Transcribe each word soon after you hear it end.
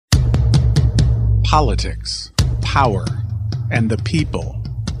politics, power, and the people.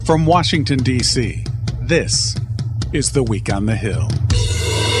 From Washington, D.C., this is The Week on the Hill.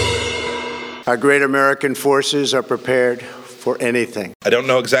 Our great American forces are prepared for anything. I don't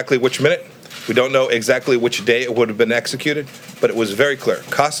know exactly which minute. We don't know exactly which day it would have been executed, but it was very clear.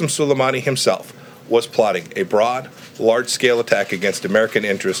 Qasem Soleimani himself was plotting a broad, large-scale attack against American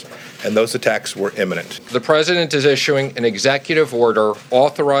interests, and those attacks were imminent. The president is issuing an executive order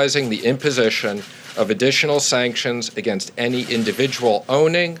authorizing the imposition of additional sanctions against any individual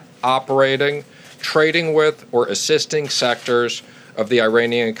owning, operating, trading with, or assisting sectors of the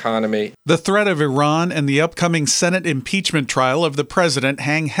Iranian economy. The threat of Iran and the upcoming Senate impeachment trial of the president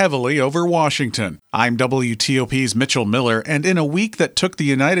hang heavily over Washington. I'm WTOP's Mitchell Miller, and in a week that took the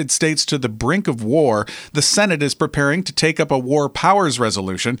United States to the brink of war, the Senate is preparing to take up a war powers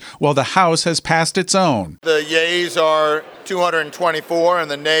resolution while the House has passed its own. The yeas are 224 and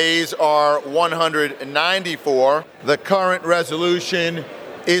the nays are 194. The current resolution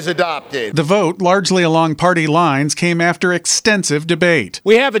is adopted. The vote, largely along party lines, came after extensive debate.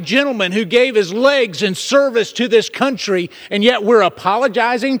 We have a gentleman who gave his legs in service to this country, and yet we're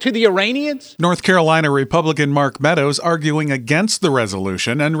apologizing to the Iranians? North Carolina Republican Mark Meadows arguing against the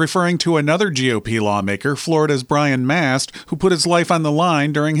resolution and referring to another GOP lawmaker, Florida's Brian Mast, who put his life on the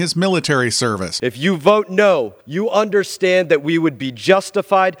line during his military service. If you vote no, you understand that we would be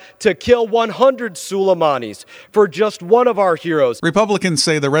justified to kill 100 Soleimanis for just one of our heroes. Republicans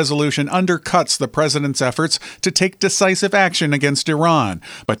say the resolution undercuts the president's efforts to take decisive action against Iran.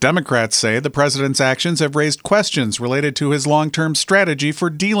 But Democrats say the president's actions have raised questions related to his long-term strategy for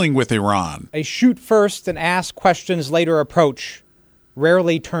dealing with Iran. A shoot first and ask questions later approach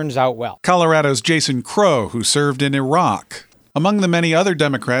rarely turns out well. Colorado's Jason Crow, who served in Iraq. Among the many other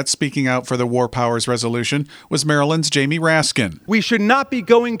Democrats speaking out for the War Powers Resolution was Maryland's Jamie Raskin. We should not be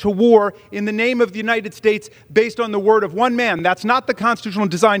going to war in the name of the United States based on the word of one man. That's not the constitutional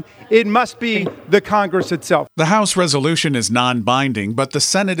design. It must be the Congress itself. The House resolution is non-binding, but the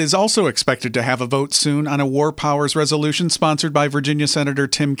Senate is also expected to have a vote soon on a War Powers Resolution sponsored by Virginia Senator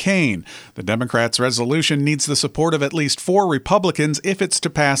Tim Kaine. The Democrats' resolution needs the support of at least 4 Republicans if it's to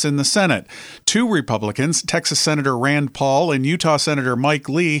pass in the Senate. 2 Republicans, Texas Senator Rand Paul and Utah Senator Mike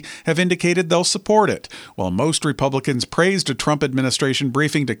Lee, have indicated they'll support it. While most Republicans praised a Trump administration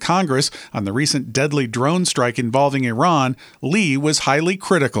briefing to Congress on the recent deadly drone strike involving Iran, Lee was highly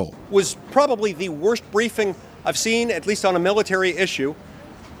critical. Was probably the worst briefing I've seen, at least on a military issue,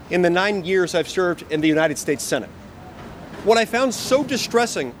 in the 9 years I've served in the United States Senate. What I found so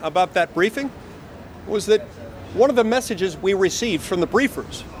distressing about that briefing was that one of the messages we received from the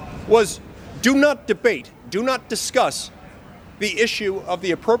briefers was, do not debate, do not discuss the issue of the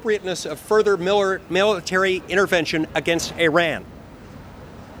appropriateness of further military intervention against Iran.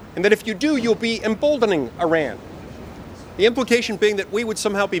 And that if you do, you'll be emboldening Iran. The implication being that we would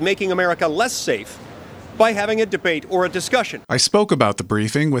somehow be making America less safe by having a debate or a discussion. I spoke about the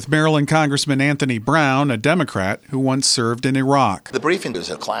briefing with Maryland Congressman Anthony Brown, a Democrat who once served in Iraq. The briefing was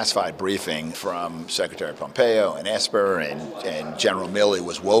a classified briefing from Secretary Pompeo and Esper, and General Milley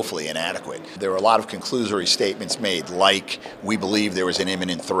was woefully inadequate. There were a lot of conclusory statements made, like we believe there was an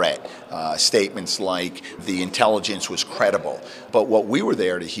imminent threat, statements like the intelligence was credible. But what we were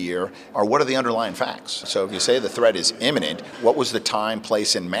there to hear are what are the underlying facts. So if you say the threat is imminent, what was the time,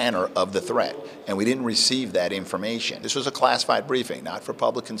 place, and manner of the threat? And we didn't receive that information. This was a classified briefing, not for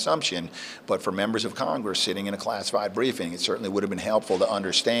public consumption, but for members of Congress sitting in a classified briefing. It certainly would have been helpful to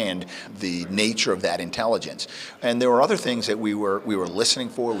understand the nature of that intelligence. And there were other things that we were listening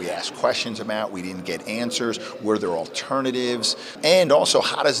for, we asked questions about, we didn't get answers. Were there alternatives? And also,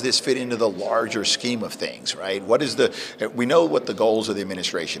 how does this fit into the larger scheme of things, right? We know what the goals of the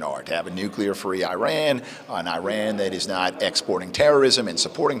administration are, to have a nuclear-free Iran, an Iran that is not exporting terrorism and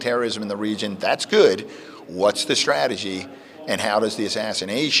supporting terrorism in the region. That's good. What's the strategy? And how does the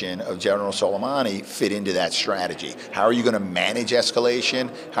assassination of General Soleimani fit into that strategy? How are you going to manage escalation?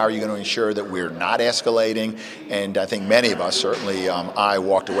 How are you going to ensure that we're not escalating? And I think many of us, certainly I,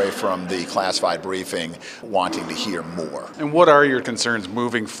 walked away from the classified briefing wanting to hear more. And what are your concerns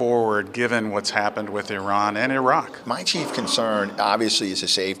moving forward, given what's happened with Iran and Iraq? My chief concern, obviously, is the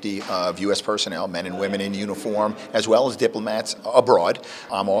safety of U.S. personnel, men and women in uniform, as well as diplomats abroad.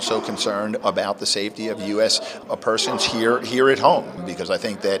 I'm also concerned about the safety of U.S. persons here here at home, because I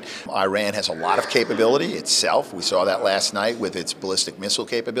think that Iran has a lot of capability itself. We saw that last night with its ballistic missile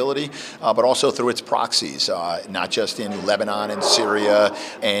capability, but also through its proxies, not just in Lebanon and Syria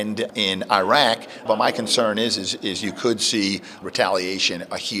and in Iraq. But my concern is you could see retaliation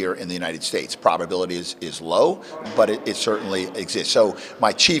here in the United States. Probability is low, but it certainly exists. So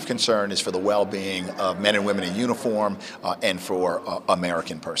my chief concern is for the well-being of men and women in uniform and for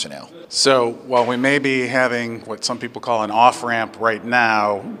American personnel. So while we may be having what some people call an off-ramp right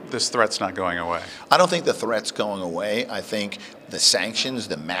now, this threat's not going away. I don't think the threat's going away. I think the sanctions,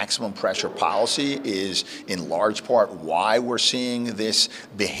 the maximum pressure policy is in large part why we're seeing this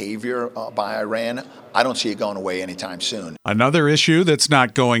behavior by Iran. I don't see it going away anytime soon. Another issue that's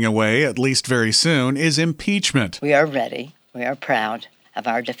not going away, at least very soon, is impeachment. We are ready. We are proud of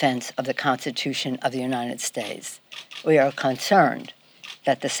our defense of the Constitution of the United States. We are concerned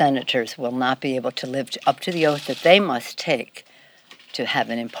that the senators will not be able to live up to the oath that they must take to have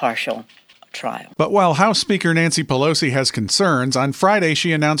an impartial trial. But while House Speaker Nancy Pelosi has concerns, on Friday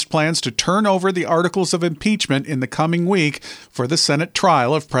she announced plans to turn over the articles of impeachment in the coming week for the Senate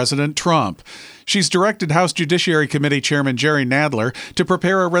trial of President Trump. She's directed House Judiciary Committee Chairman Jerry Nadler to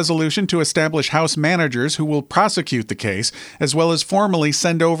prepare a resolution to establish House managers who will prosecute the case, as well as formally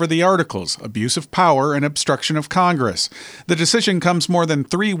send over the articles, abuse of power and obstruction of Congress. The decision comes more than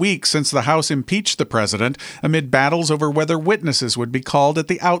 3 weeks since the House impeached the president amid battles over whether witnesses would be called at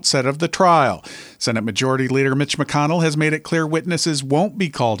the outset of the trial. Senate Majority Leader Mitch McConnell has made it clear witnesses won't be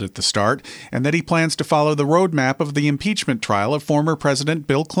called at the start, and that he plans to follow the roadmap of the impeachment trial of former President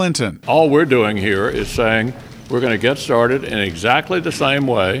Bill Clinton. All we're doing here is saying we're going to get started in exactly the same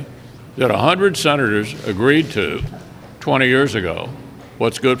way that 100 senators agreed to 20 years ago.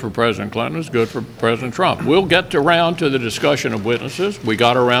 What's good for President Clinton is good for President Trump. We'll get around to the discussion of witnesses. We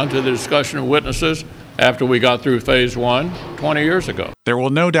got around to the discussion of witnesses after we got through phase 1 20 years ago. There will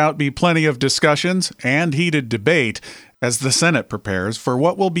no doubt be plenty of discussions and heated debate as the Senate prepares for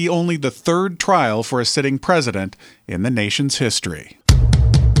what will be only the third trial for a sitting president in the nation's history.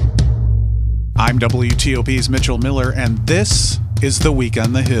 I'm WTOP's Mitchell Miller, and this is The Week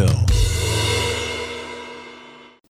on the Hill.